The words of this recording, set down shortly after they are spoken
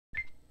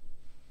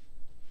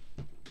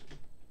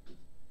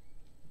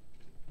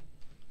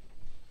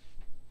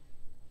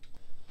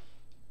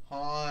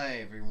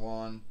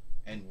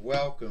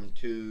welcome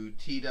to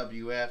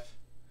TWF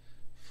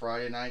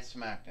Friday Night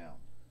Smackdown.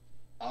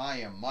 I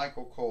am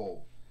Michael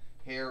Cole,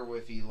 here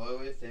with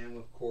Elois and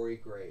with Corey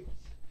Graves.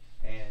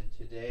 And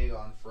today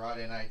on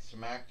Friday Night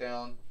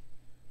Smackdown,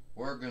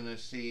 we're going to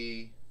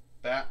see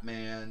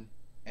Batman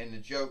and the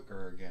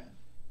Joker again.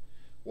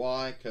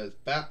 Why? Because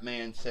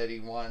Batman said he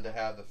wanted to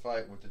have the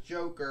fight with the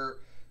Joker,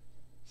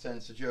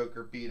 since the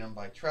Joker beat him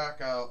by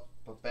track out,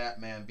 but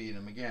Batman beat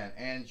him again.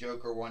 And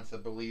Joker wants to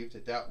believe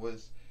that that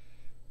was,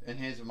 in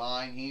his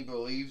mind, he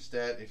believes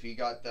that if he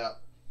got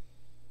that,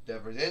 there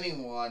was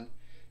anyone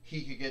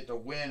he could get the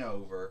win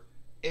over,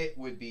 it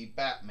would be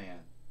Batman,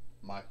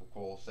 Michael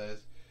Cole says.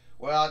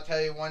 Well, I'll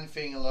tell you one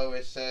thing,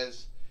 Lois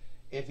says,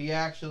 if he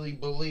actually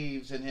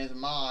believes in his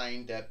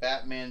mind that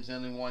Batman's the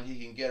only one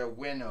he can get a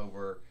win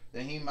over,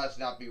 then he must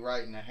not be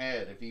right in the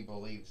head if he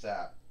believes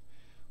that.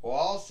 Well,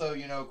 also,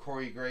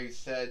 Corey Graves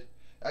said,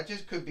 that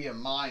just could be a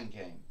mind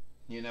game.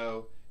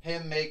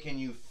 Him making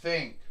you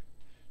think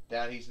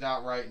that he's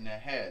not right in the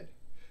head.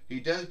 He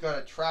does got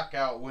a track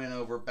out win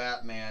over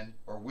Batman,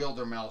 or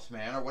Wildermouse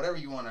Man, or whatever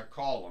you want to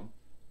call him.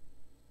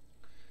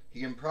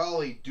 He can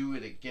probably do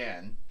it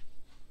again.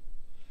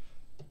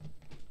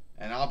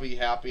 And I'll be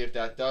happy if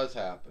that does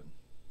happen.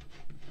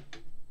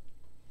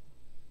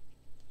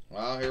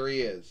 Well, here he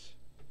is.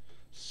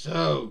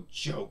 So,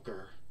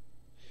 Joker,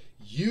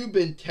 you've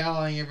been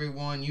telling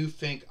everyone you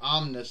think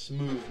I'm the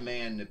smooth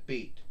man to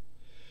beat.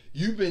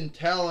 You've been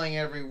telling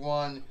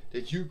everyone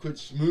that you could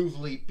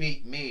smoothly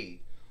beat me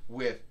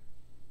with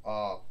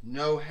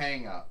no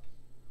hang-up.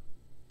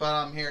 But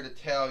I'm here to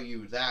tell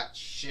you that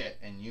shit,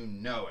 and you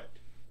know it.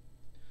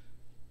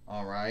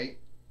 Alright?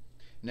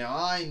 Now,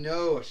 I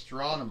know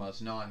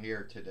Astronoma's not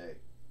here today.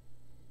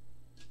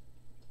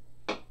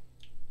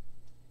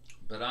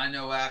 But I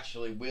know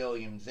Ashley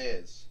Williams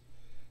is.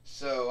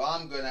 So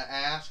I'm going to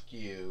ask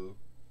him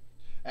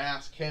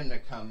to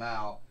come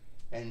out,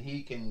 and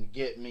he can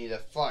get me to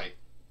fight.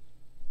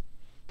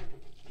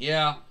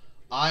 Yeah,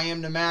 I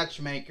am the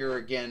matchmaker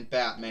again,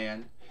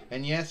 Batman.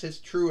 And yes, it's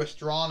true,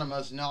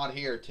 Astronoma's not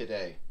here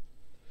today.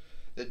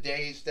 The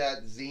days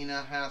that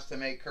Xena has to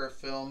make her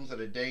films are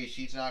the days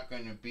she's not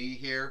going to be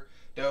here.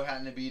 They'll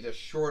have to be the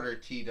shorter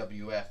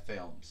TWF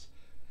films.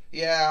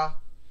 Yeah,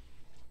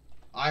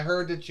 I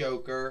heard the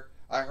Joker.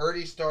 I heard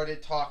he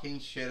started talking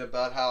shit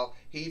about how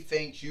he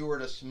thinks you are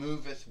the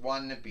smoothest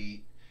one to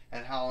beat.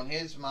 And how in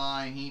his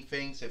mind he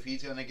thinks if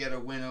he's going to get a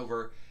win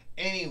over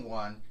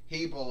anyone,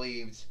 he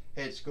believes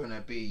it's going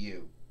to be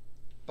you.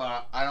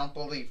 But I don't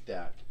believe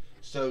that.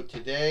 So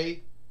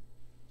today,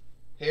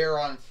 here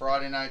on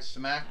Friday Night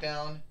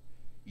Smackdown,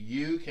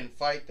 you can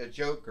fight the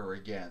Joker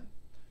again.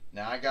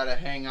 Now I got to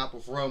hang up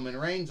with Roman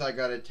Reigns I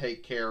got to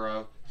take care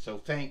of, so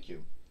thank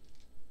you.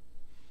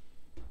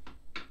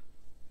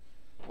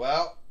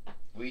 Well,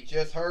 we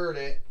just heard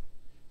it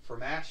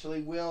from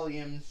Ashley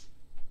Williams.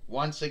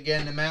 Once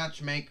again, the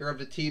matchmaker of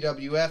the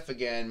TWF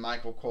again,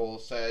 Michael Cole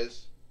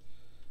says.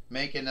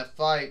 Making a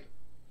fight,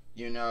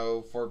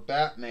 for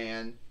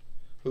Batman,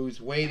 who's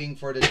waiting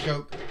for the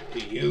Joker. Do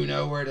you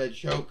know where the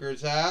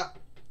Joker's at?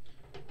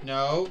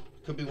 No.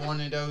 Could be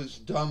one of those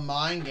dumb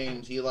mind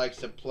games he likes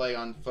to play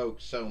on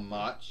folks so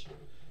much.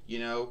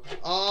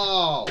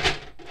 Oh!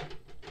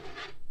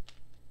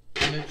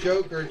 And the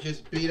Joker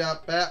just beat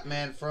up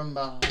Batman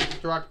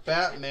struck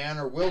Batman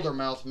or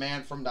Wildermouse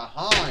Man from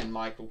behind,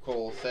 Michael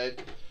Cole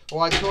said.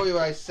 Well, I told you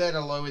I said,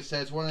 Lois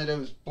says, one of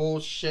those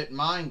bullshit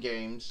mind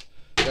games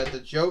that the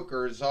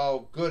Joker is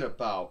all good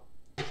about.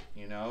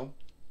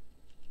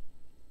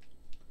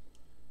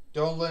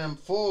 Don't let him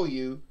fool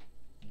you.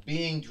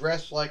 Being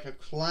dressed like a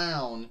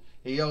clown,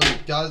 he only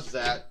does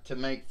that to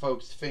make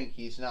folks think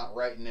he's not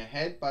right in the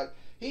head, but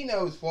he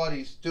knows what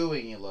he's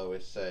doing,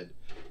 Lois said.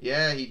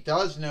 Yeah, he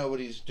does know what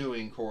he's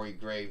doing, Corey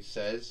Graves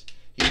says.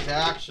 He's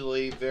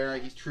actually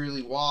he's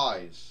truly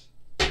wise.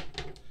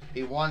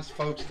 He wants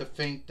folks to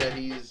think that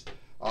he's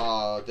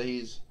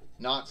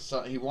not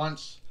so,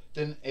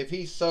 then if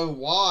he's so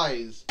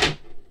wise,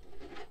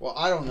 well,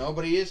 I don't know,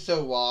 but he is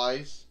so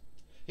wise.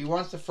 He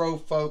wants to throw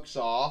folks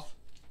off.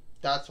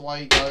 That's why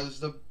he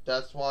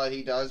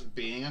does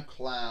being a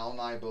clown,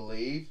 I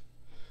believe.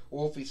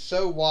 Well, if he's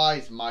so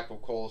wise, Michael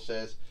Cole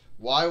says,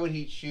 why would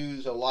he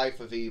choose a life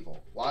of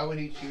evil? Why would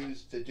he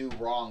choose to do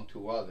wrong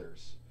to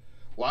others?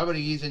 Why would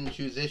he even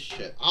choose this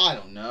shit? I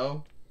don't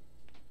know.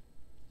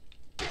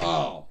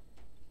 Oh.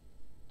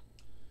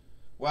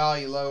 Well,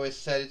 Lois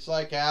said, it's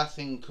like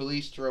asking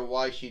Callisto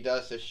why she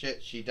does the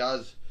shit she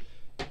does.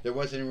 There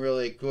wasn't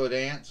really a good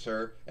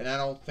answer, and I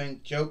don't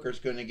think Joker's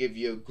going to give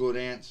you a good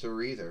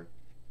answer either.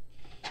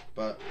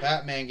 But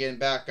Batman getting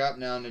back up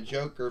now, and the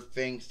Joker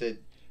thinks that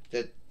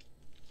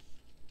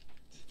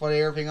put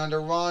everything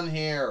under run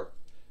here.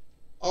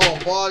 Oh,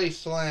 body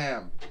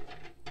slam.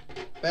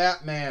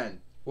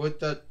 Batman with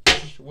the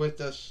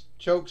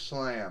choke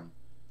slam,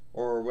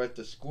 or with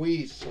the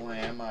squeeze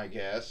slam, I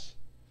guess.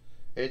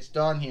 It's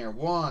done here.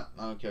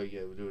 Okay,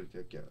 yeah, we'll do it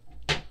together.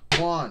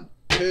 1,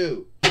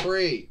 2,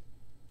 3.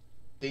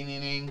 Ding,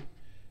 ding, ding.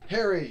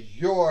 Here is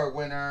your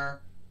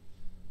winner,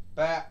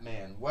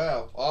 Batman.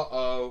 Well,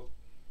 uh-oh.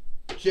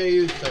 Jey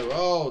Uso.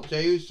 Oh,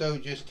 Jey Uso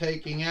just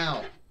taking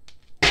out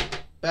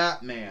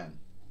Batman.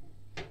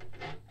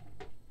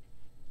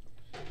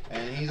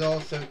 And he's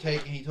also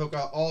taking, he took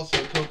out,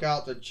 also took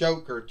out the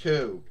Joker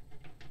too.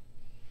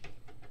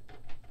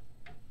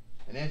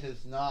 And this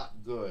is not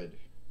good.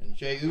 And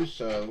Jey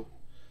Uso,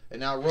 and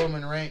now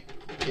Roman Reigns,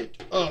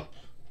 get up.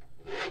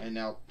 And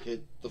now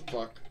get the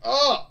fuck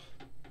up.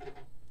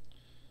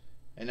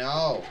 And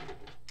now,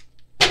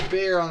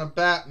 spear on a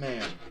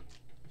Batman.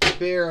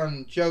 Spear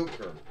on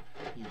Joker.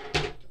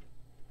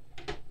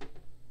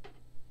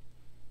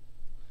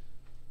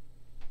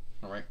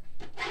 Alright.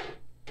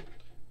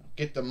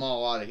 Get them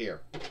all out of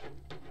here.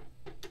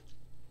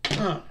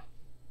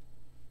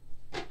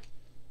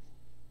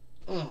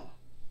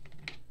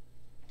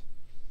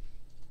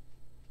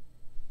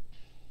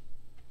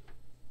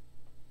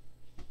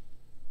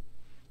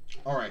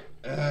 Alright.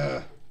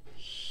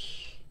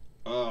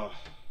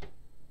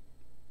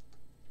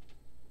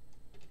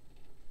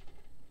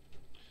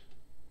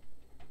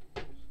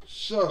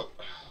 So,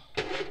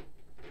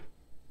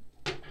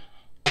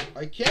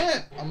 I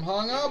can't. I'm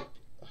hung up.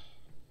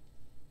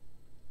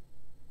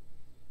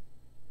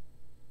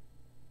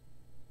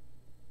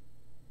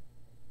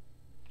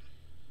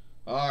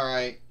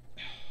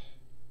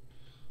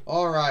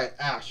 Alright,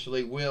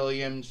 Ashley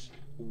Williams,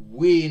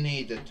 we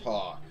need to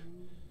talk.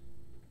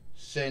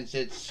 Since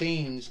it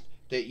seems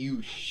that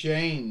you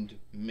shamed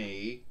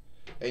me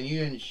and you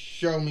didn't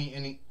show me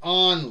any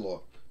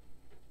onlook.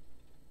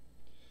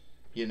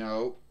 You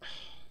know,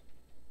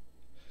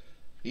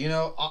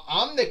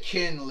 I'm the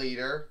kin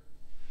leader.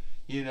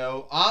 You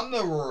know, I'm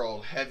the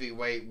world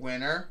heavyweight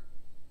winner.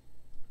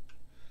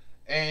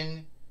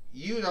 And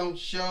you don't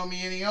show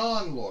me any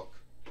onlook.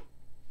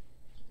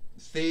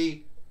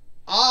 See,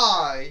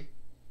 I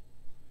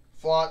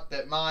thought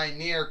that my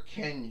near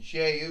kin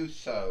Jey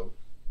Uso,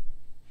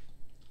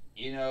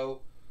 you know,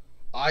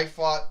 I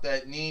thought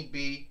that need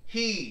be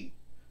he,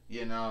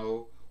 you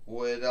know,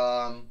 would,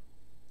 I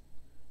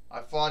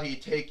thought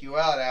he'd take you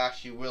out,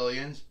 Ashley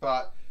Williams,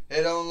 but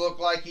it don't look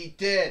like he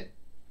did.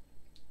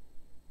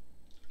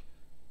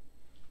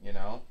 You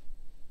know?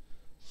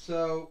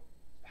 So,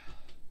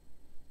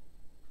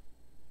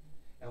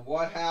 and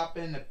what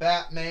happened to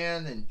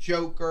Batman and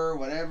Joker,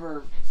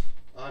 whatever,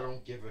 I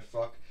don't give a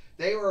fuck.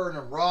 They were in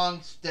the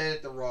wrong stead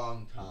at the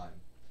wrong time.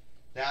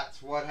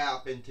 That's what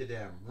happened to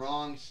them.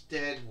 Wrong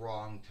stead,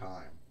 wrong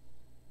time.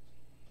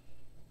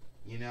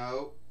 You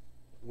know,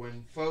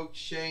 when folks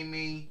shame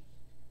me,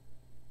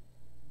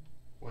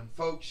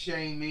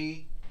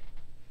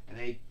 and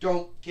they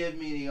don't give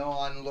me the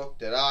on look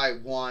that I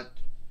want,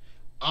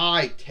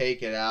 I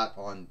take it out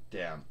on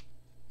them.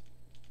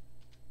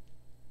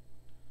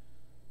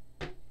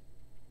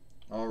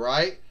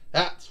 Alright?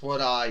 That's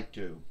what I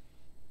do.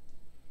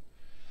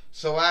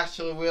 So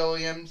Ashley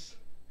Williams,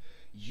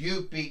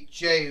 you beat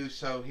Jey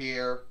Uso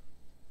here.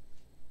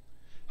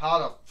 How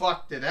the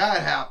fuck did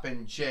that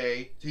happen,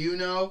 Jay? Do you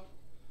know?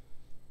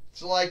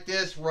 It's like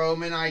this,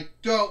 Roman. I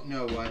don't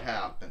know what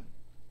happened.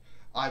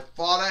 I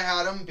thought I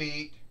had him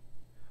beat.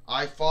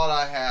 I thought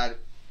I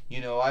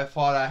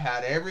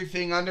had,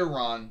 everything under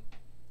run.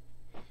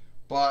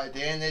 But at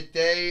the end of the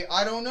day,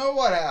 I don't know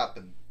what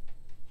happened.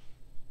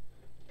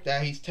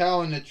 That he's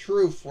telling the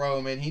truth,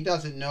 Roman. He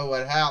doesn't know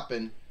what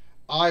happened.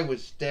 I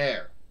was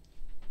there.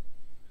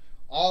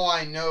 All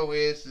I know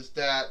is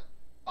that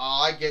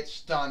I get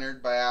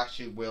stunned by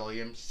Ashley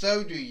Williams.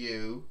 So do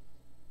you.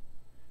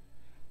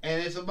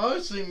 And it's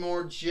mostly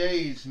more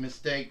Jay's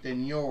mistake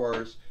than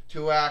yours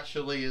to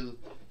actually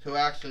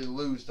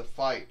lose the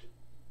fight.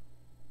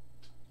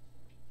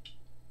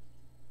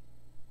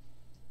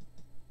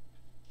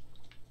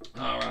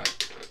 All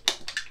right.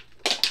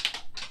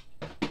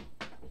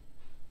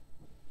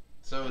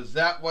 So is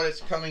that what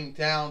it's coming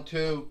down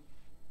to?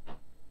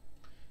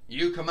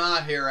 You come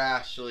out here,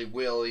 Ashley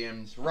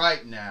Williams,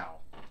 right now.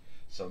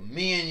 So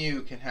me and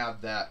you can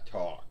have that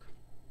talk.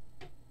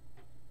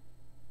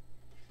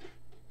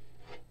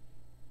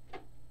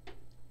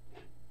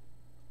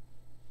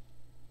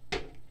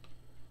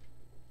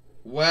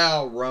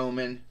 Well,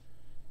 Roman,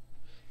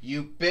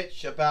 you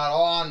bitch about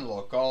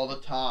onlook all the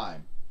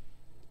time.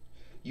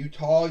 You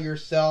call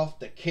yourself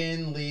the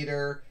kin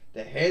leader,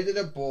 the head of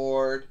the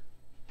board,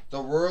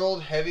 the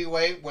world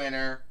heavyweight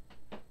winner,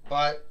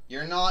 but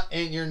you're not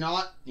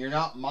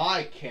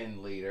my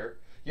kin leader.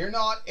 You're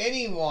not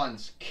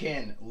anyone's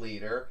kin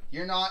leader.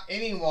 You're not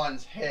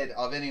anyone's head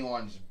of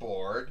anyone's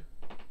board.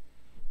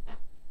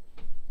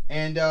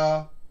 And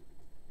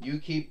you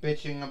keep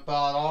bitching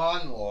about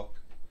onlook,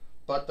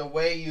 but the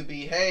way you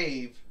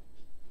behave,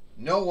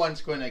 no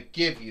one's going to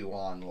give you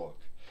onlook.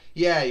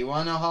 Yeah, you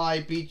want to know how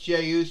I beat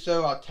Jey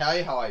Uso? I'll tell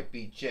you how I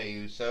beat Jey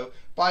Uso.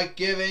 By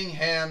giving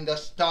him the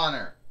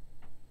stunner.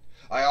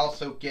 I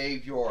also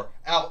gave your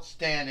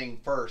outstanding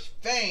first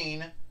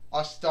Fane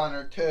a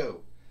stunner too.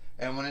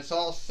 And when it's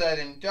all said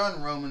and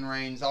done, Roman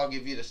Reigns, I'll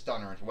give you the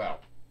stunner as well.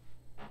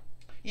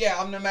 Yeah,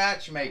 I'm the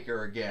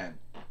matchmaker again.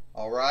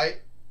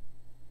 Alright?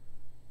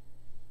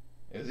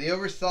 It was the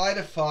oversight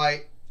of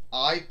fight.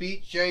 I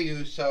beat Jey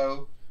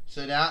Uso.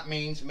 So that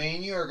means me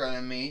and you are going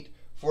to meet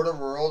for the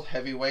World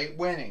Heavyweight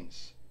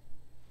winnings.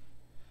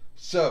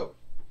 So,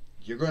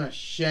 you're going to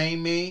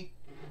shame me?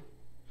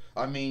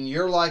 I mean,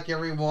 you're like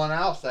everyone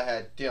else I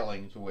had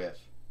dealings with.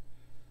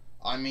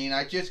 I mean,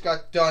 I just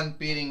got done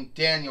beating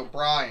Daniel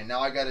Bryan.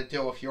 Now I got to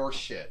deal with your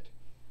shit.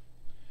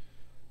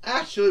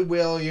 Ashley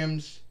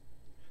Williams,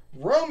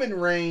 Roman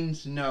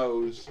Reigns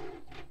knows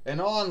and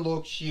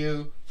onlooks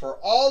you for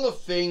all the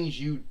things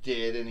you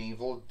did in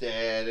Evil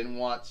Dead and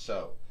what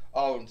so.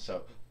 Oh, and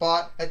so.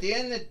 But at the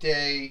end of the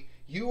day,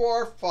 you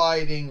are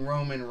fighting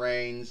Roman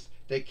Reigns,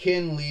 the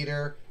kin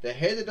leader, the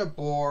head of the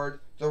board,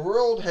 the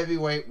World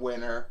Heavyweight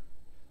winner,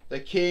 the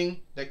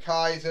king, the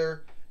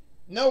Kaiser.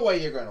 No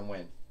way you're going to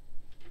win.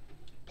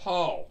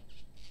 Paul,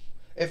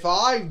 if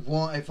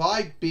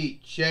I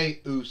beat Jey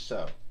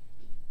Uso,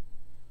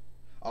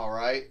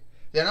 alright,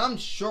 then I'm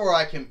sure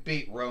I can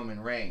beat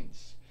Roman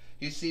Reigns.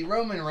 You see,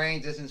 Roman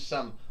Reigns isn't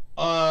some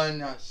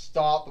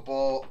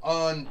unstoppable,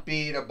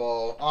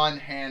 unbeatable,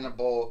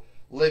 unhandleable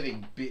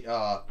living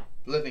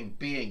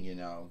being, you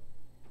know.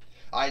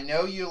 I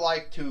know you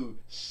like to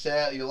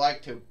sell, you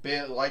like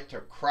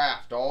to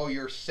craft all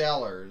your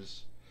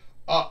sellers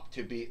up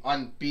to be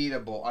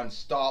unbeatable,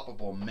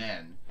 unstoppable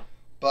men.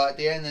 But at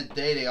the end of the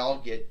day, they all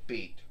get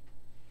beat.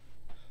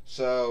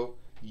 So,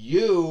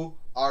 you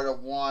are the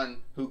one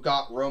who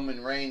got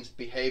Roman Reigns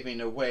behaving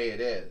the way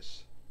it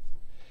is.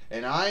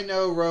 And I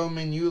know,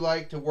 Roman, you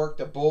like to work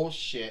the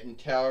bullshit and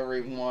tell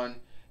everyone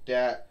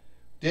that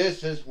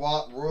this is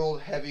what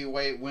World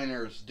Heavyweight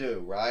winners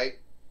do, right?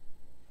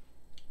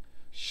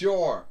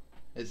 Sure.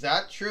 Is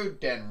that true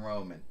then,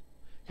 Roman?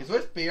 Because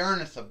let's be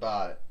earnest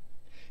about it.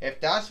 If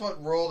that's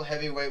what World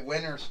Heavyweight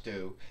winners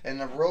do,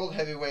 and the World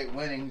Heavyweight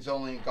winning's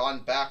only gone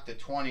back to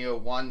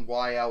 2001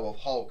 YL of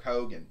Hulk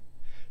Hogan.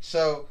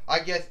 So, I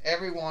guess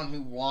everyone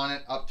who won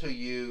it up to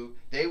you,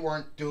 they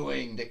weren't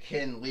doing the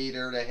kin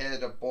leader, the head of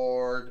the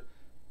board,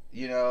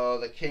 you know,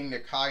 the king, the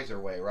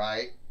Kaiser way,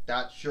 right?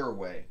 That's your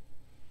way.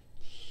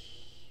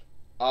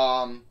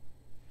 I'm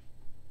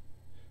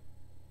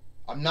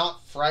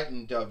not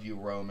frightened of you,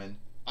 Roman.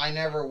 I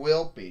never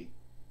will be.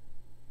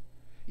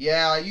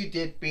 Yeah, you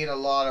did beat a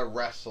lot of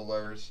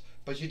wrestlers,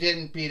 but you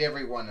didn't beat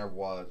everyone there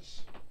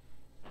was.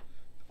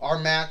 Our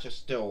match is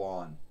still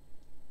on.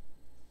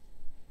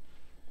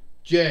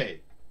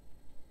 Jay,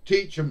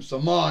 teach him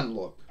some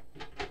onlook.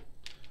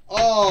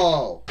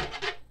 Oh!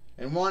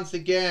 And once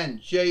again,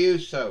 Jey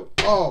Uso.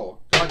 Oh,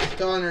 got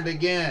stunnered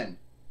again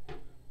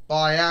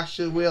by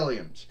Ashley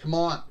Williams. Come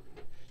on.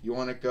 You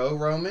want to go,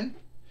 Roman?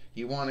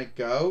 You want to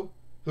go?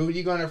 Who are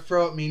you going to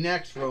throw at me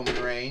next,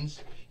 Roman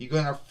Reigns? You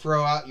going to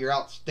throw out your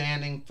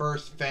outstanding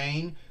first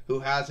Fane, who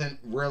hasn't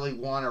really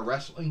won a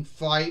wrestling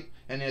fight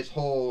and hasn't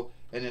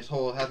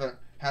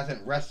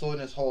wrestled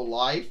in his whole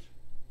life?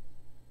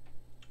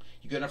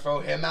 You going to throw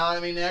him out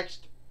at me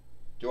next?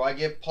 Do I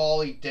give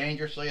Paulie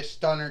dangerously a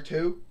stunner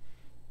too?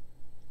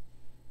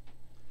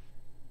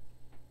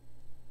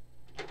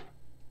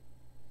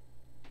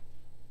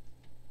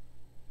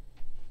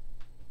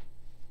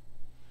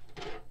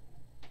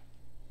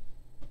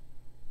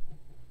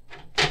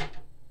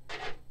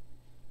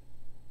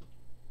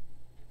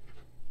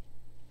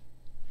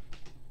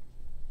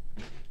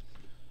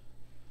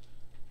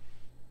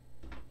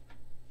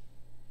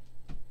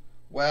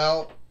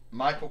 Well,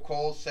 Michael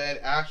Cole said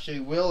Ashley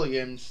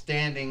Williams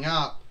standing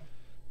up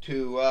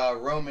to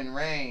Roman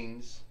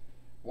Reigns.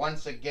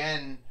 Once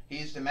again,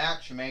 he's the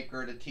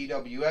matchmaker to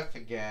TWF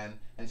again,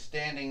 and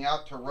standing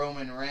up to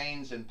Roman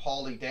Reigns and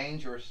Paulie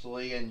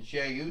Dangerously and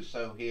Jey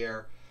Uso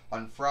here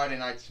on Friday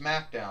Night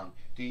Smackdown.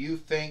 Do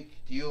you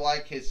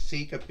like his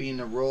seek of being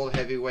the World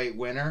Heavyweight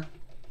winner?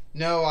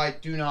 No, I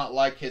do not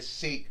like his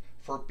seek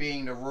for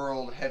being the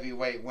World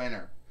Heavyweight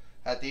winner.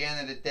 At the end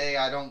of the day,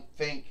 I don't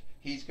think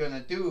he's going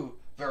to do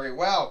very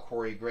well,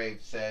 Corey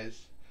Graves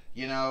says.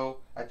 You know,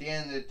 at the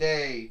end of the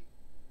day,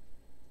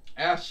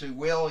 Ashley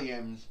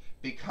Williams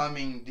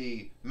becoming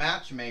the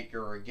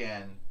matchmaker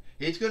again,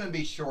 it's going to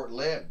be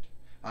short-lived.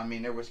 I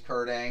mean, there was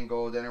Kurt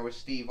Angle, then there was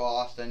Steve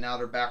Austin, now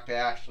they're back to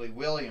Ashley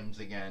Williams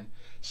again.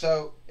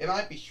 So, it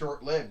might be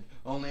short-lived,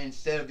 only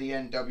instead of the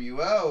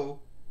NWO,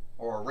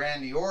 or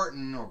Randy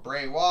Orton, or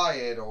Bray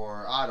Wyatt,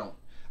 or I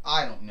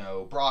don't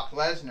know, Brock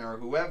Lesnar, or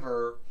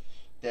whoever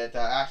that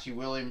Ashley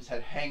Williams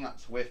had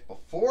hang-ups with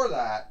before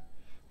that,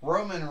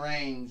 Roman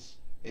Reigns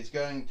is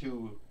going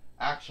to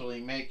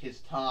actually make his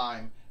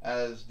time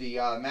as the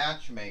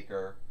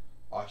matchmaker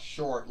a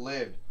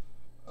short-lived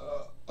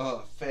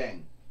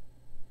thing.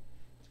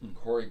 And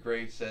Corey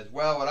Graves says,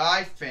 well, what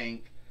I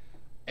think,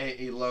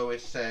 A.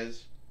 Lois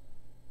says,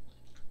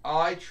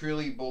 I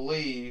truly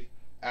believe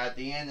at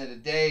the end of the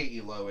day, E.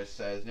 Lois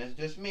says, and it's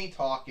just me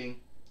talking,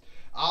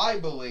 I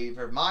believe,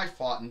 or my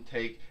thought and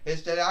take,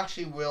 is that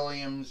Ashley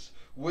Williams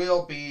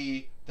will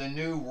be the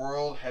new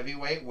World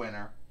Heavyweight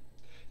winner.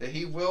 That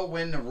he will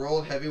win the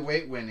World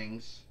Heavyweight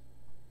winnings.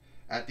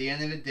 At the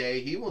end of the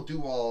day, he will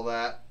do all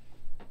that.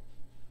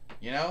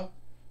 You know?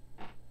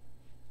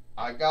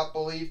 I got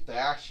belief that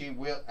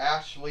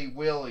Ashley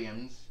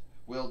Williams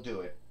will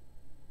do it.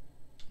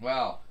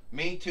 Well,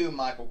 me too,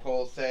 Michael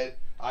Cole said.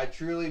 I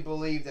truly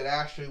believe that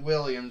Ashley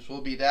Williams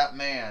will be that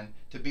man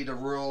to be the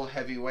World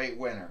Heavyweight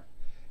winner.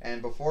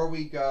 And before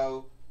we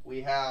go,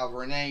 we have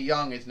Renee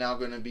Young is now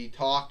going to be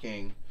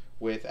talking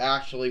with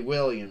Ashley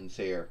Williams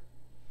here.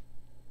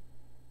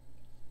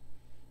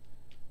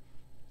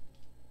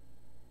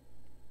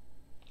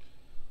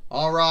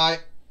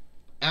 Alright,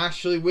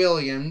 Ashley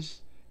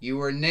Williams, you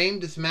were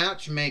named as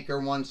matchmaker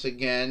once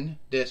again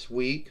this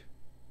week.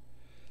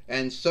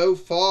 And so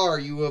far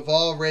you have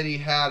already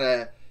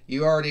had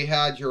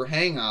your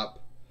hang up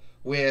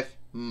with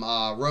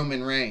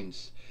Roman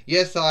Reigns.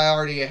 Yes, I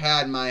already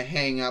had my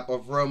hang up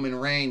of Roman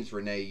Reigns,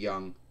 Renee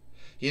Young.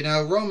 You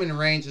know, Roman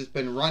Reigns has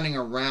been running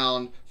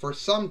around for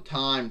some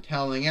time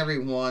telling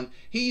everyone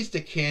he's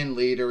the king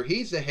leader,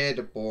 he's the head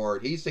of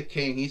board, he's the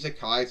king, he's a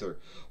Kaiser,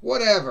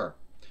 whatever.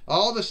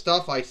 All the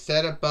stuff I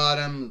said about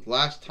him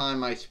last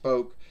time I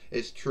spoke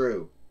is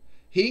true.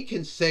 He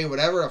can say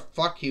whatever the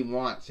fuck he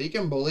wants. He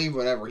can believe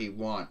whatever he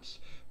wants.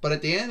 But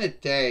at the end of the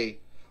day,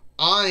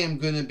 I am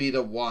going to be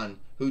the one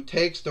who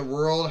takes the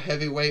World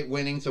Heavyweight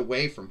winnings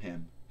away from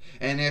him.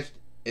 And if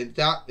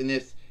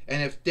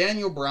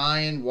Daniel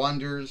Bryan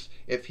wonders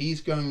if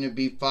he's going to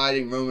be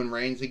fighting Roman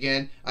Reigns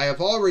again, I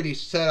have already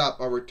set up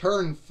a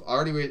return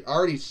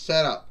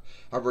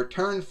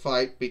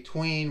fight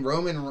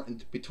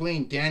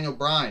between Daniel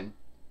Bryan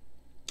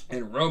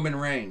and Roman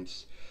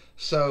Reigns.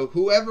 So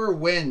whoever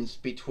wins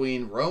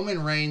between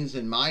Roman Reigns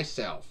and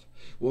myself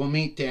will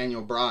meet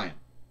Daniel Bryan.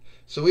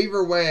 So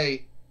either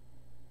way,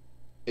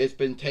 it's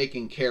been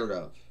taken care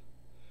of.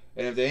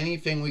 And if there's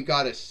anything we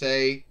gotta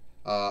say,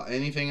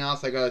 anything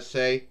else I gotta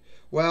say,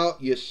 well,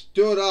 you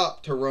stood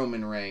up to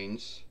Roman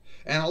Reigns,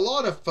 and a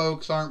lot of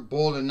folks aren't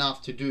bold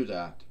enough to do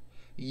that.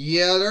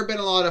 Yeah, there have been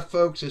a lot of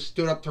folks who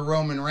stood up to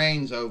Roman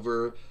Reigns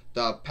over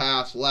the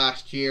past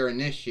last year and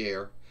this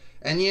year.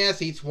 And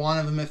yes, each one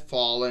of them has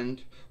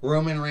fallen.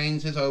 Roman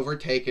Reigns has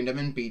overtaken them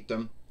and beat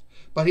them.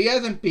 But he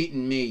hasn't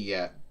beaten me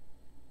yet.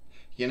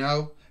 You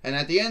know? And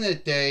at the end of the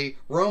day,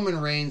 Roman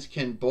Reigns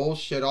can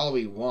bullshit all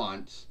he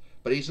wants.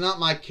 But he's not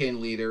my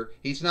king leader.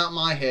 He's not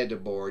my head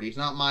of board. He's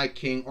not my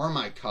king or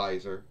my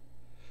Kaiser.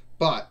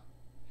 But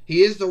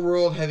he is the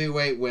World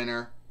Heavyweight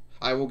winner.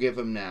 I will give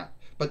him that.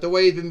 But the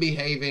way he's been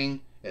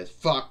behaving is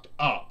fucked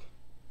up.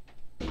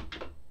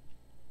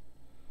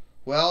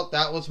 Well,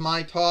 that was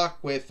my talk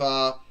with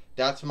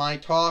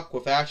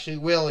Ashley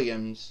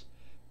Williams.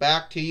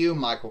 Back to you,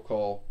 Michael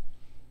Cole.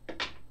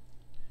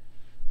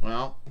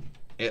 Well,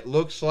 it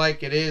looks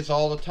like it is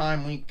all the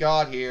time we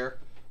got here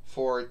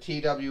for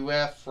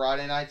TWF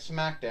Friday Night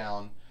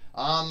Smackdown.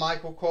 I'm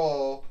Michael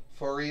Cole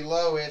for E.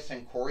 Lois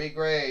and Corey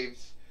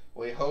Graves.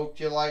 We hope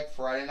you like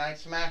Friday Night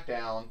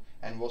Smackdown,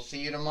 and we'll see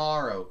you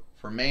tomorrow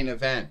for main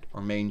event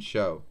or main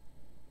show.